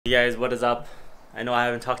Hey guys, what is up? I know I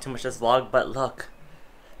haven't talked too much this vlog, but look,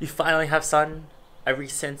 we finally have sun. Ever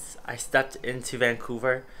since I stepped into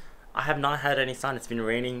Vancouver, I have not had any sun. It's been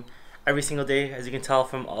raining every single day, as you can tell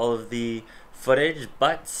from all of the footage,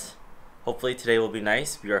 but hopefully today will be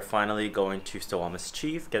nice. We are finally going to Stawamus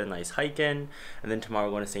Chief, get a nice hike in, and then tomorrow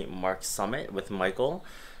we're going to St.Marks Summit with Michael.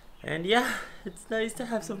 And yeah, it's nice to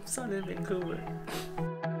have some sun in Vancouver.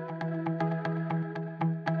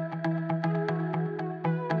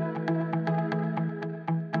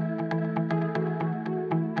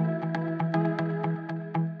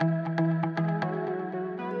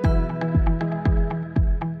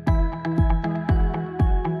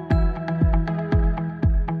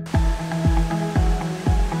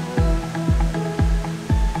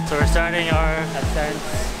 So we're starting our ascent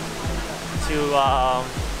to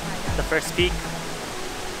the first peak.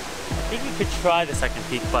 I think we could try the second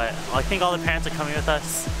peak, but I think all the parents are coming with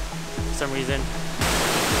us for some reason. Yeah,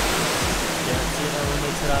 let's see if everyone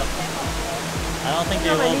makes it up. I don't think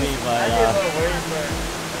they will be, but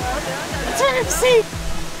let's try to see.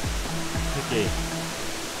 Okay,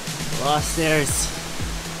 a lot of stairs.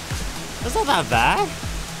 That's not that bad.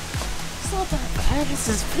 It's not that bad. This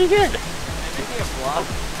is pretty good. Making a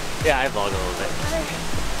vlog? Yeah, I vlog a little bit.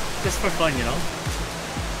 Just for fun, you know?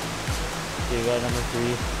 Okay, we got number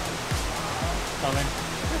 3 coming.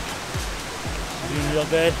 Doing real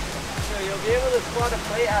good. So you'll be able to squat a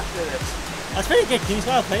plate after this. That's pretty good. Can you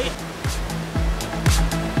squat a plate?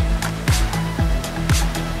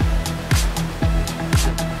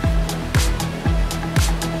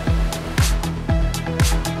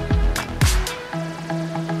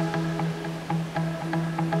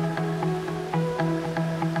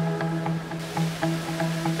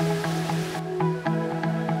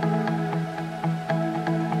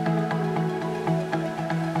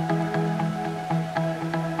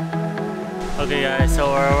 Okay guys, so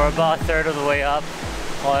we're about a third of the way up.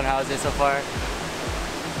 Colin, how's it so far?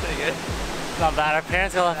 Pretty good. Not bad. Our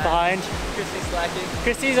parents got left behind. Christy's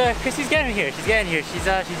slacking. Christy's getting here. She's getting here. She's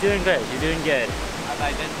doing good. She's doing good. I've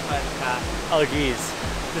identified the path. Oh geez,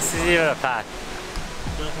 this is even a path. I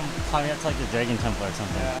feel like I'm climbing up to like the Dragon Temple or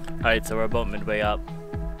something. Yeah. All right, so we're about midway up.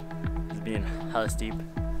 It's being hella steep.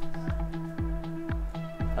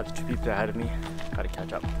 I have 2 people ahead of me. Gotta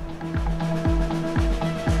catch up.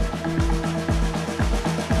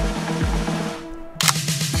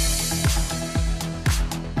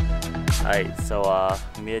 Alright, so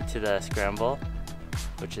we made it to the scramble,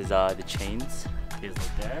 which is the chains. You guys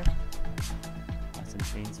look there. Got some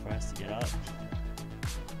chains for us to get up.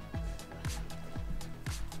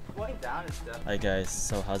 Going down is stuff. Alright guys,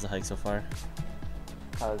 so how's the hike so far?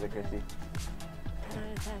 How is it, Christy? 10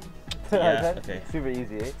 out of 10. Yeah, okay. Super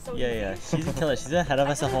easy, eh? So Yeah, she's a killer. She's ahead of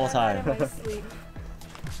us the whole time. I Alright,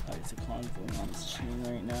 so Colin's going on this chain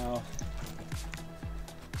right now.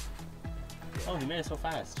 Oh, he made it so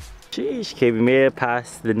fast. Sheesh, okay, we made it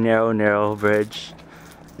past the narrow bridge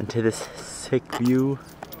into this sick view.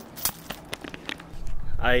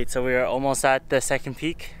 Alright, so we are almost at the second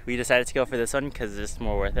peak. We decided to go for this one because it's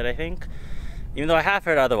more worth it, I think. Even though I have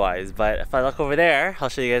heard otherwise, but if I look over there, I'll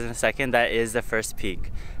show you guys in a second, that is the first peak.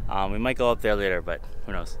 We might go up there later, but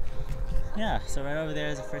who knows. Yeah, so right over there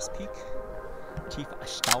is the first peak. Chief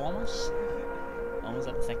Stawamus. Almost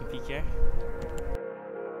at the second peak here.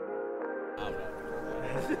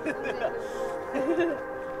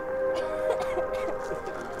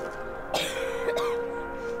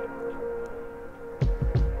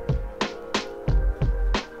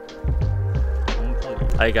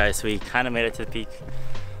 Alright guys, so we kind of made it to the peak.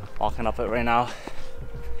 Walking up it right now.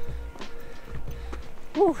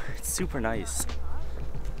 Woo, it's super nice.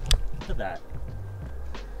 Look at that.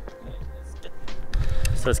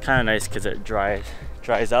 So it's kind of nice because it dries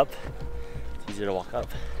up. It's easier to walk up.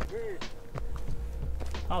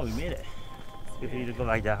 Oh, we made it. We need to go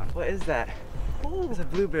back down. What is that? Oh, it's a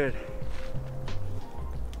bluebird.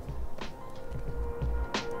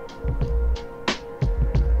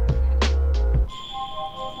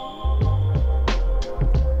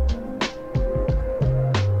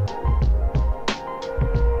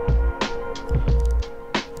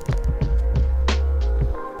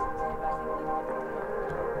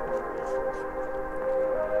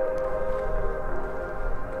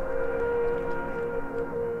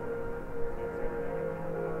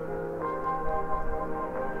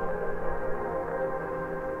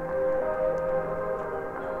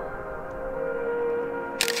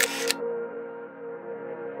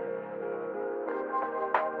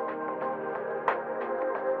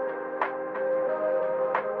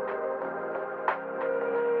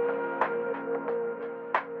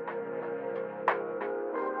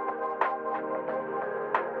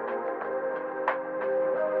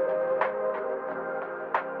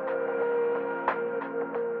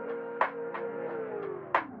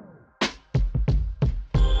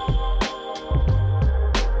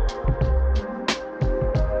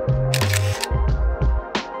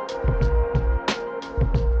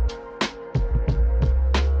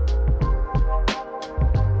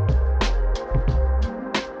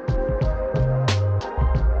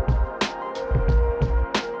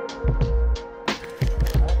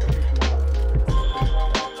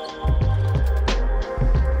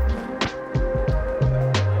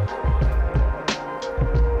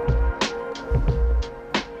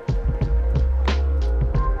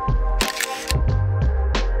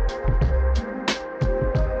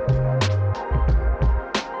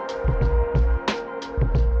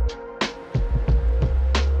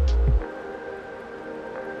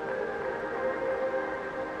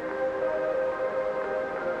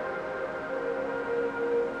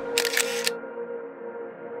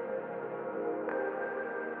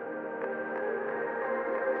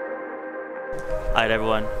 Alright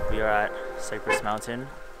everyone, we are at Cypress Mountain.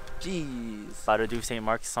 Jeez. About to do St.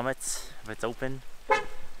 Marks Summit if it's open.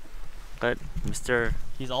 But Mr.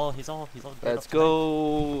 He's all good. Let's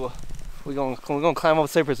go. We're gonna climb up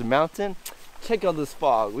Cypress Mountain. Check out this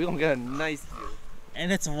fog. We're gonna get a nice view.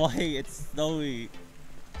 And it's white, it's snowy.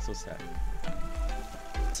 So sad. So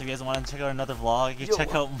if you guys want to check out another vlog, you can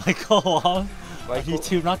check out Michael Wong on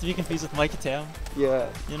YouTube, not to be confused with Mike Tam. Yeah.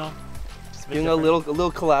 You know? Doing a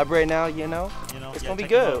little collab right now, you know? It's gonna be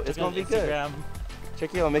good. It's gonna be good.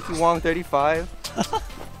 Check it out, Mickey Wong 35.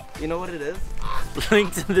 You know what it is?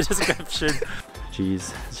 Linked in the description.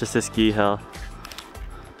 Jeez, it's just a ski hill.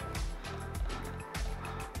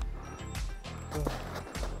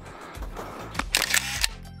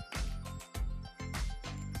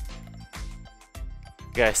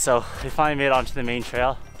 Okay, so we finally made it onto the main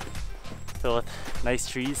trail, filled with nice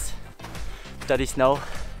trees, steady snow.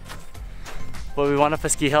 But we went up a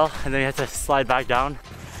ski hill and then we had to slide back down.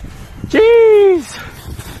 Jeez!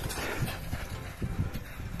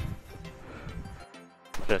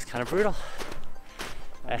 But it's kind of brutal.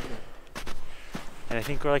 And I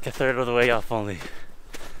think we're like a third of the way up only.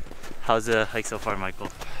 How's the hike so far, Michael?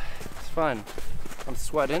 It's fun. I'm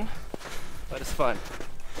sweating, but it's fun.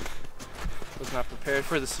 Was not prepared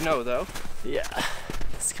for the snow though. Yeah,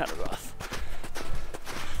 it's kind of rough.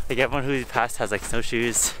 Like everyone who we passed has like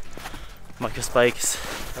snowshoes, micro spikes.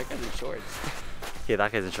 That guy's in shorts. Yeah,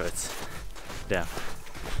 that guy's in shorts. Damn.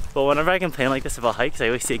 But whenever I complain like this about hikes, I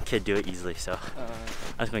always see a kid do it easily, so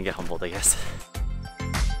I'm just gonna get humbled, I guess.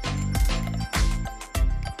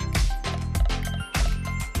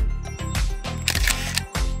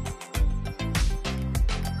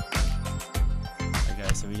 Alright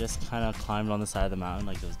guys, so we just kind of climbed on the side of the mountain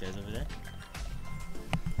like those guys over there.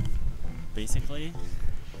 Basically,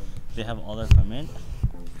 they have all their equipment,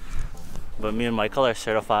 but me and Michael are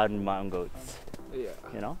certified mountain goats. Yeah.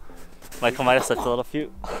 You know? Michael might have slipped a little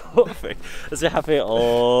few. This is happening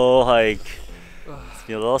all hike. It's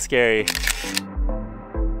been a little scary.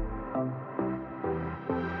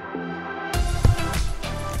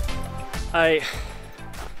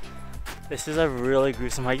 This is a really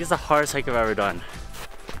gruesome hike. It's the hardest hike I've ever done.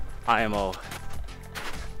 IMO.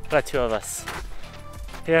 Got two of us.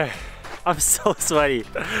 Here. I'm so sweaty.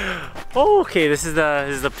 Oh, okay, this is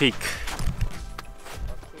the peak.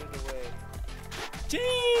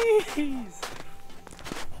 Jeez!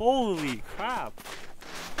 Holy crap! This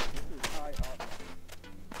is high up.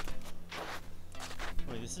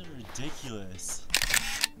 Wait, this is ridiculous.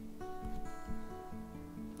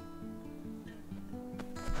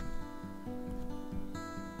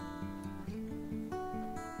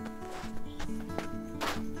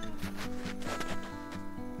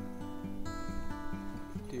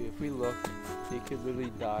 Dude, if we look, they could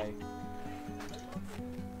literally die.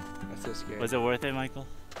 That's so scary. Was it worth it, Michael?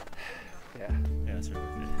 Yeah. Yeah, it's really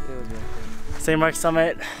worth it. It was worth it. St. Marks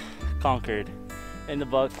Summit conquered. In the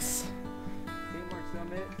books. St.Marks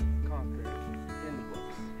Summit conquered. In the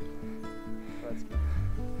books. Let's go.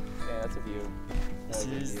 Yeah, that's a view. This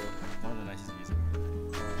is one of the nicest views.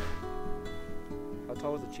 How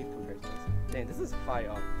tall was the Chief compared to this? Dang, this is high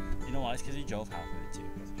up. You know why? It's because we drove half of it too.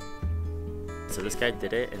 So this guy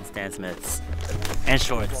did it in Stan Smiths and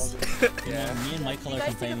shorts. You know, me and Michael are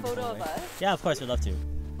complaining. Take a photo of us? Yeah, of course, we'd love to.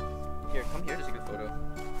 Here, come here to take a photo.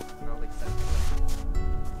 I'll like send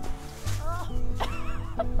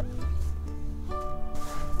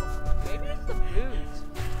Maybe it's the boots.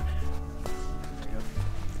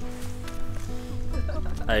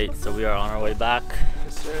 Alright, so we are on our way back.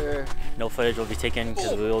 Yes, sir. No footage will be taken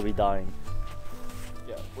because we will be dying.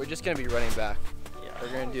 Yeah, we're just gonna be running back. Yeah.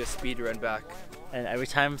 We're gonna do a speed run back. And every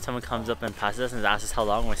time someone comes up and passes us and asks us how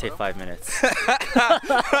long, we say 5 minutes.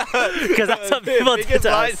 Because that's what people do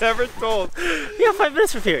to us. Ever told. Yeah, 5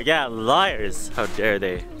 minutes from here. Yeah, liars. How dare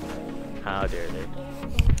they? How dare they?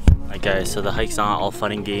 Alright guys, so the hike's not all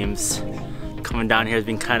fun and games. Coming down here has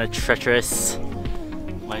been kind of treacherous.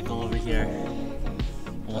 Michael over here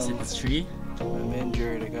almost hit this tree. I'm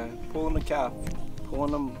injured. I got pulling the calf,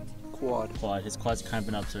 pulling the quad. His quad's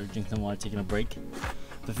cramping up, so we're drinking water, taking a break.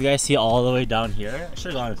 But if you guys see all the way down here, I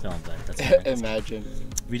should have gone and filmed that. That's Imagine.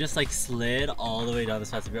 We just like slid all the way down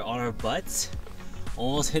this path. We were on our butts,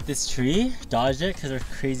 almost hit this tree, dodged it because we're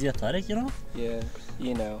crazy athletic, you know? Yeah,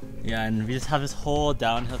 you know. Yeah, and we just have this whole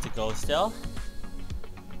downhill to go still.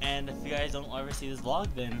 And if you guys don't ever see this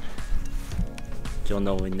vlog, then you'll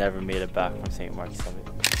know we never made it back from St. Marks Summit.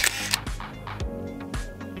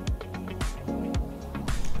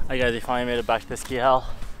 Alright guys, we finally made it back to the ski hill.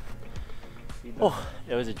 Oh,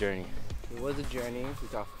 it was a journey. It was a journey. We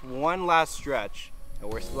got one last stretch,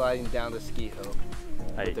 and we're sliding down the ski hill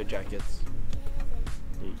with their jackets.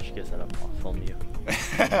 You should get set up. I'll film you.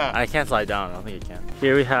 I can't slide down. I don't think I can.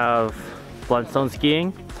 Here we have Blundstone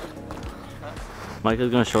skiing.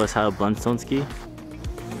 Michael's gonna show us how to Blundstone ski.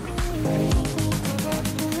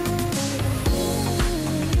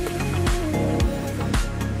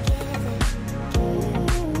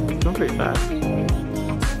 It's going pretty fast.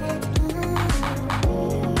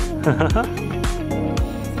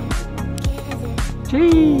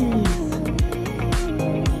 Jeez!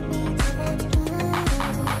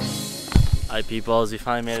 Alright peoples, we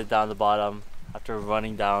finally made it down the bottom after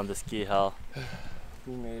running down the ski hill.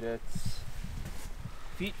 We made it.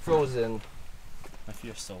 Feet frozen. My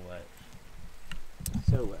feet are so wet.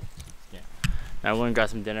 So wet. Yeah. Now we're gonna grab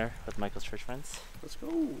some dinner with Michael's church friends. Let's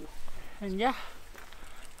go. And yeah,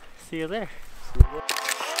 see you there.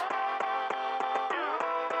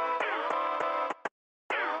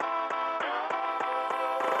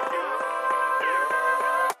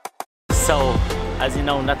 So, as you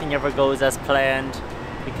know, nothing ever goes as planned.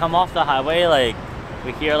 We come off the highway, like,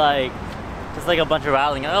 we hear like, just like a bunch of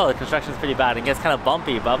rattling. Oh, the construction's pretty bad. It gets kind of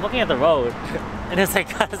bumpy, but I'm looking at the road and it's like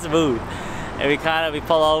kind of smooth. And we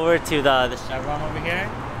pull over to the chevron over here.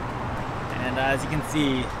 And as you can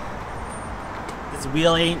see, this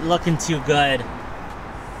wheel ain't looking too good.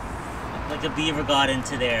 Like a beaver got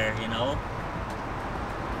into there, you know?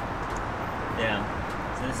 Yeah.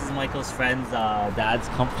 So this is Michael's friend's dad's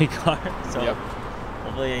company car. So yep.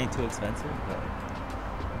 Hopefully it ain't too expensive. But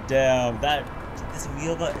damn, this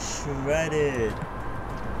wheel got shredded.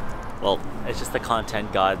 Well, it's just the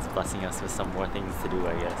content God's blessing us with some more things to do,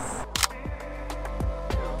 I guess.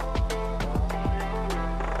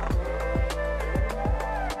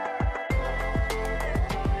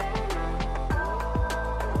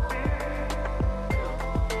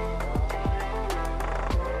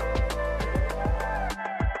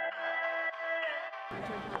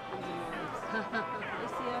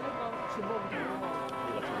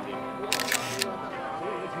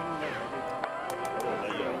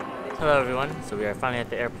 Hello everyone, so we are finally at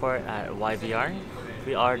the airport at YVR.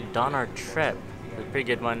 We are done our trip. It was a pretty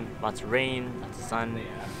good one, lots of rain, lots of sun,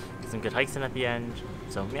 some good hikes in at the end.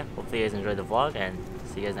 So yeah, hopefully you guys enjoyed the vlog and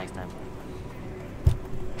see you guys next time.